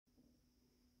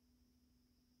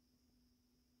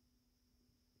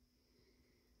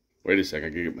Wait a second, I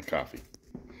gotta get my coffee.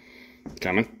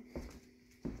 Coming?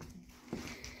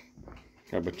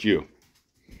 How about you?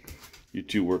 You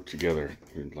two work together.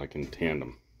 You're like in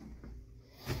tandem.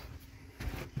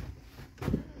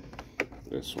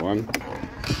 This one.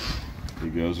 He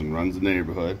goes and runs the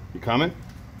neighborhood. You coming?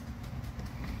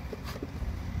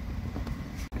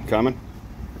 You coming?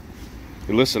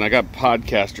 Hey, listen, I got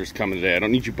podcasters coming today. I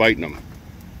don't need you biting them.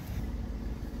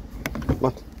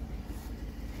 What?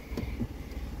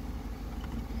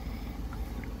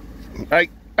 Hey,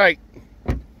 hey!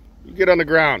 You get on the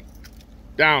ground.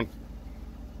 Down.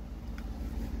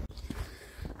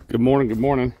 Good morning, good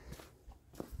morning.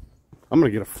 I'm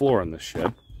gonna get a floor on this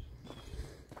shed.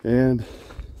 And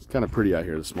it's kind of pretty out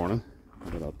here this morning.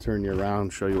 But I'll turn you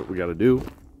around, show you what we gotta do.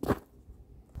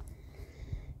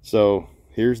 So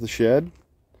here's the shed.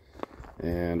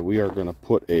 And we are gonna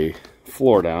put a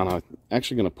floor down. I'm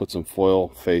actually gonna put some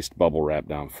foil-faced bubble wrap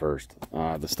down first.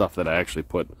 The stuff that I actually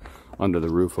put under the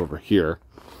roof over here.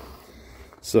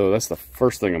 So that's the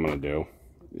first thing I'm going to do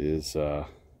is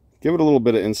give it a little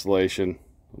bit of insulation,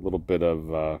 a little bit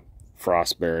of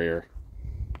frost barrier,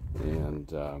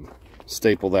 and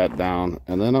staple that down,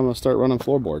 and then I'm going to start running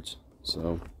floorboards.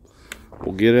 So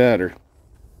we'll get at her.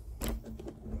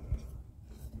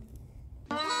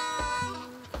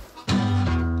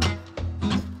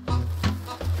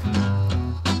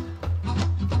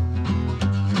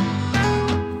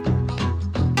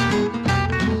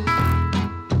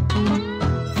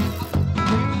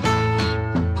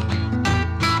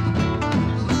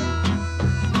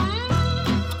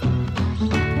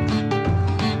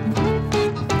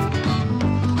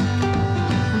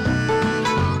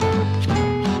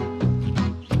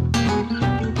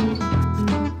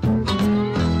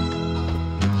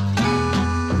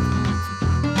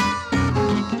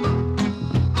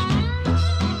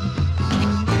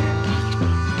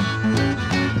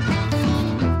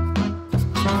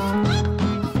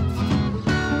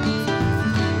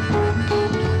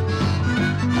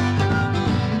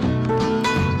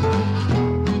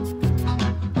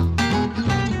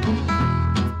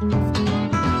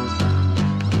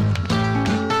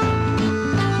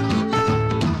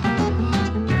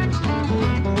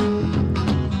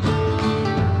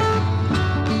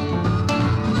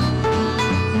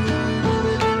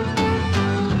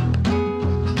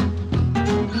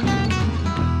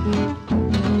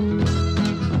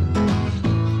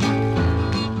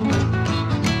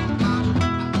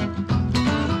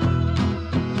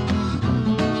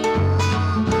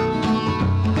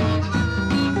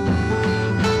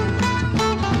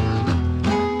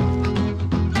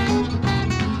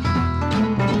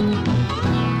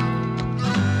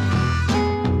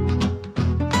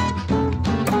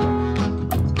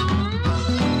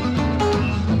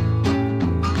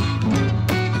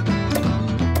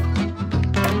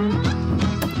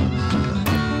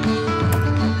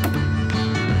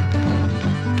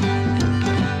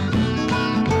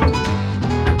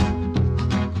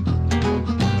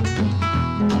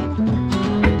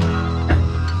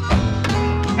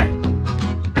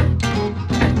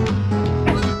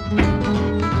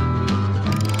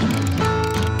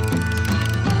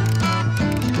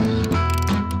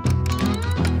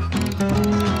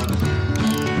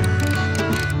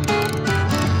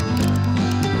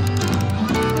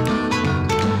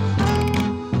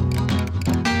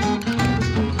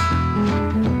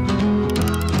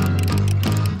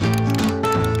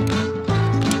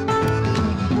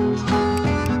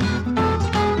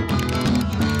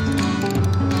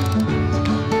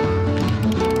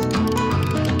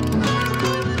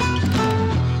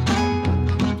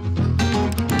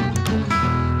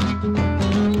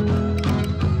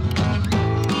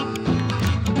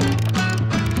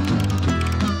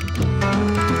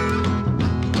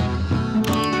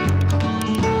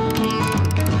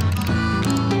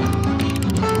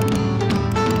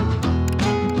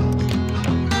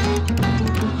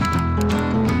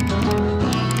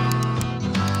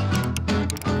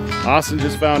 Austin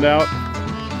just found out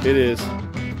it is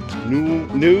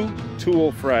new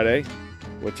tool Friday,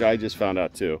 which I just found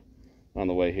out too on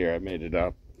the way here. I made it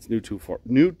up. It's new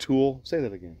tool. Say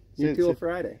that again. New tool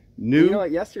Friday. New. You know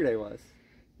what yesterday was?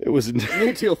 It was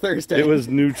new tool Thursday. It was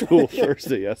new tool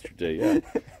Thursday yesterday.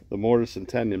 Yeah, the mortise and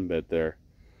tenon bit there.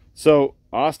 So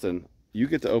Austin, you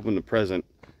get to open the present.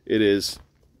 It is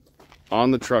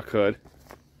on the truck hood,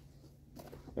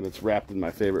 and it's wrapped in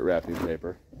my favorite wrapping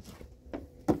paper.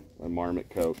 My marmot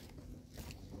coat.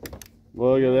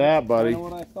 Look at that, buddy. I know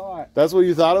what I thought. That's what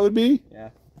you thought it would be?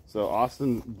 Yeah. So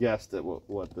Austin guessed at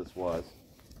what this was.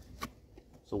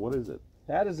 So what is it?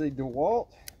 That is a DeWalt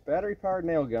battery-powered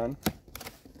nail gun.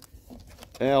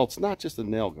 Well, it's not just a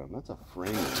nail gun. That's a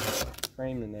frame.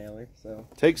 Frame the nailer. So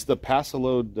Takes the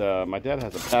pass-a-load. My dad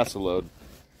has a pass-a-load.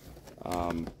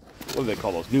 What do they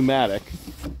call those? Pneumatic.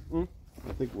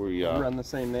 I think we run the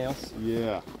same nails.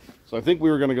 Yeah. So I think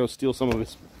we were going to go steal some of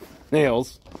his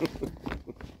nails.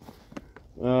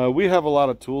 We have a lot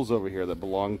of tools over here that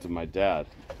belong to my dad.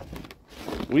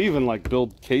 We even like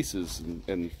build cases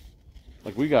and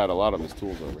like we got a lot of his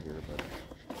tools over here,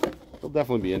 but he'll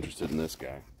definitely be interested in this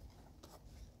guy.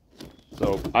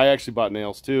 So I actually bought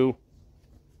nails too.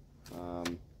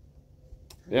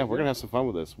 Yeah, we're gonna have some fun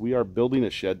with this. We are building a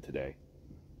shed today.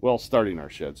 Well, starting our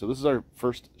shed. So this is our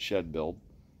first shed build.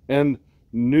 And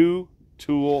new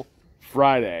tool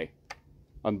Friday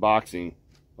unboxing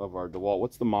of our DeWalt.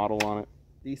 What's the model on it?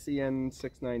 DCN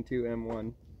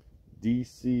 692M1.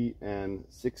 DCN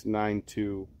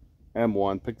 692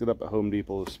 M1. Picked it up at Home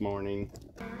Depot this morning.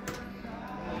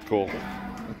 Cool.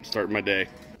 Starting my day.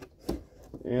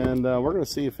 And we're going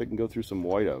to see if it can go through some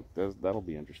white oak. That'll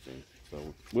be interesting.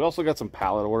 So we also got some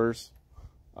pallet orders.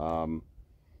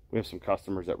 We have some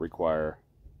customers that require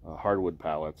hardwood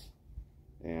pallets.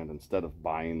 And instead of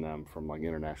buying them from like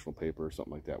International Paper or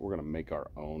something like that, we're going to make our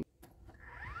own.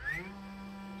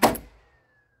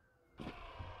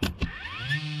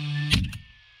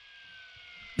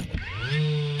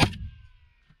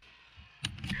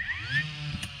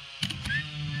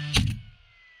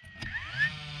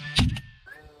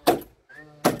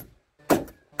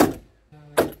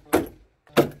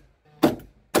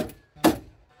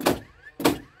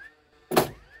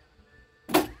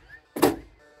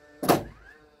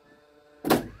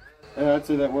 Yeah, I'd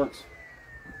say that works.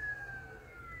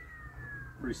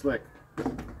 Pretty slick.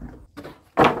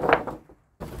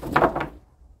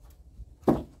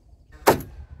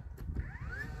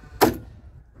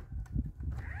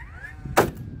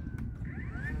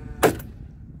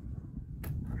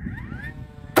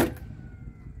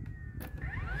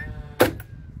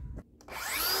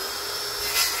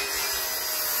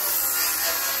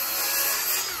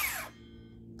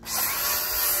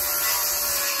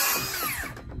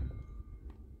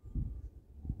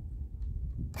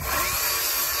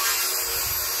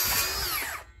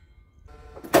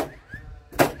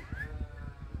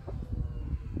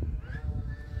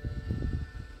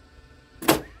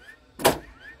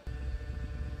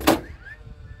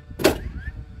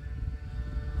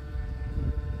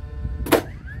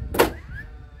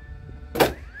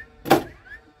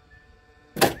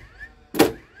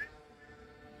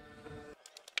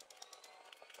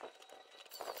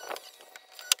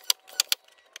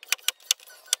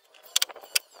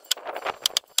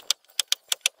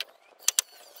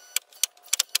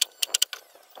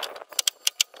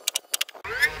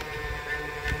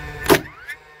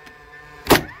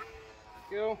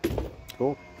 Go.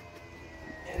 Cool.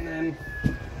 And then,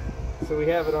 so we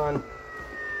have it on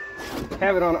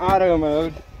auto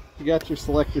mode. You got your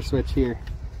selector switch here.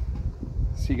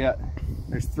 So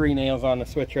there's 3 nails on the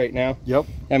switch right now. Yep.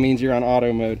 That means you're on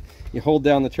auto mode. You hold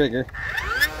down the trigger,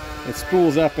 it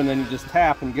spools up, and then you just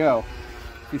tap and go.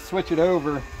 If you switch it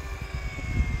over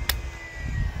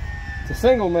to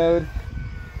single mode,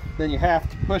 then you have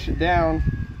to push it down.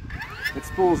 It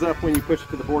spools up when you push it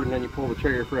to the board, and then you pull the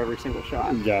trigger for every single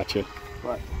shot. Gotcha.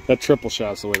 But that triple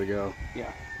shot's the way to go.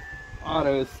 yeah,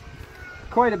 auto is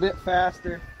quite a bit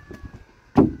faster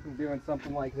than doing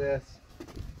something like this.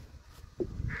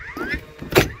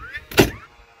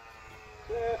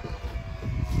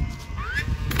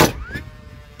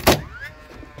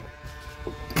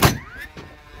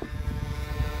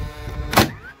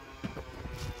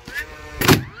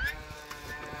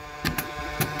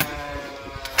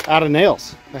 Out of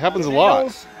nails. That happens a lot.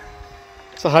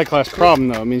 It's a high-class problem,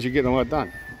 though. It means you're getting a lot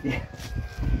done. Yeah.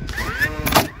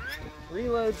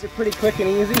 Reloads are pretty quick and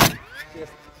easy.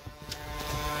 Just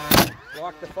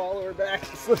walk the follower back,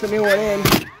 slip a new one in.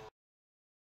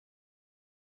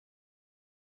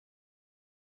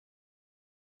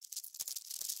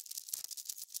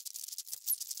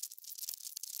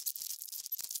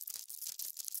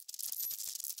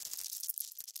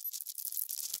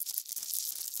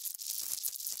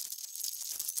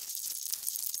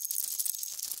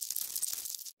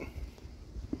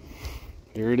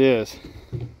 Here it is.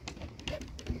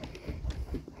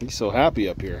 He's so happy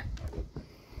up here.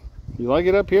 You like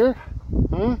it up here?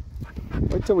 Huh?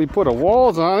 Wait till we put a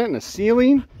walls on it and a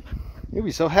ceiling. You'll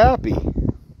be so happy.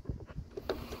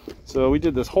 So we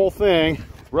did this whole thing,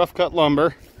 rough cut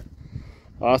lumber.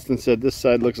 Austin said this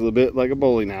side looks a little bit like a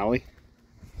bowling alley.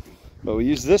 But we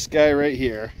used this guy right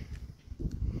here.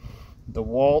 The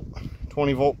DeWalt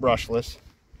 20 volt brushless.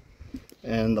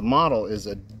 And the model is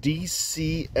a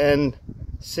DCN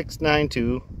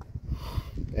 692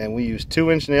 And we use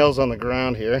 2-inch nails on the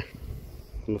ground here,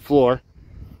 on the floor.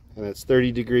 And it's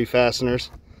 30-degree fasteners.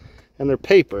 And they're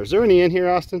paper. Is there any in here,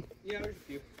 Austin? Yeah, there's a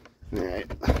few. Alright.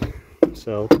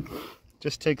 So,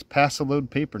 just takes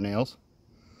pass-a-load paper nails.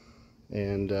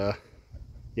 And,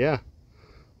 yeah,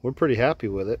 we're pretty happy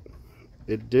with it.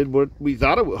 It did what we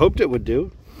thought it hoped it would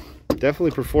do.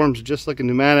 Definitely performs just like a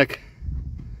pneumatic.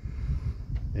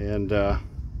 And,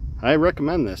 I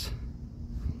recommend this.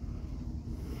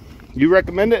 You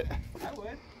recommend it? I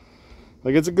would.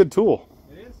 Like, it's a good tool.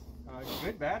 It is.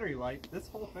 Good battery life. This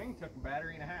whole thing took a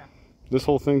battery and a half. This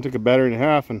whole thing took a battery and a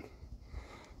half, and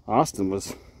Austin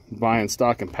was buying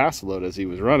stock and pass-a-load as he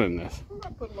was running this.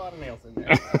 I put a lot of nails in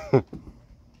there.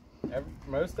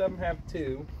 Most of them have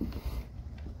 2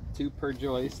 per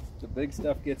joist. The big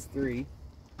stuff gets 3.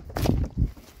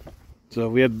 So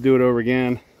if we had to do it over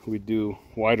again, we'd do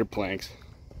wider planks.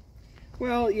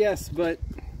 Well, yes, but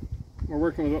we're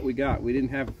working with what we got. We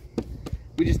just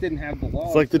didn't have the logs.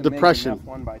 It's like the to make depression. enough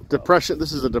 1x12. Depression.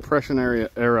 This is a depression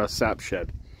era sap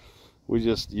shed. We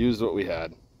just used what we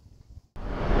had.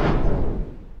 Come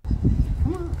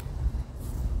on.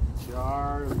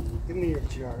 Charlie. Come here,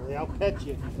 Charlie. I'll pet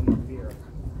you if you come up here.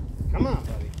 Come on,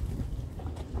 buddy.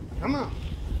 Come on.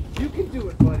 You can do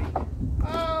it, buddy.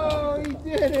 Oh, he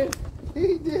did it.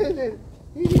 He did it.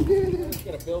 He did it. He's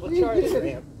gonna build a He charge did it.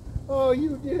 ramp. Oh,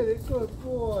 you did it. Good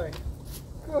boy.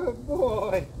 Good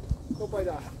boy. Go by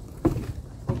that.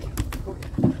 Go.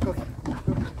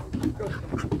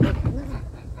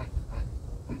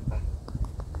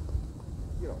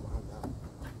 Get all wound up.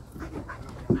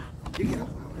 You get all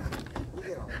wound up. You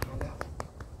get all wound up.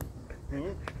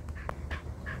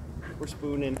 We're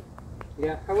spooning.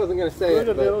 Yeah, I wasn't gonna say We're it,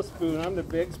 the but little spoon. I'm the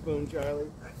big spoon,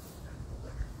 Charlie.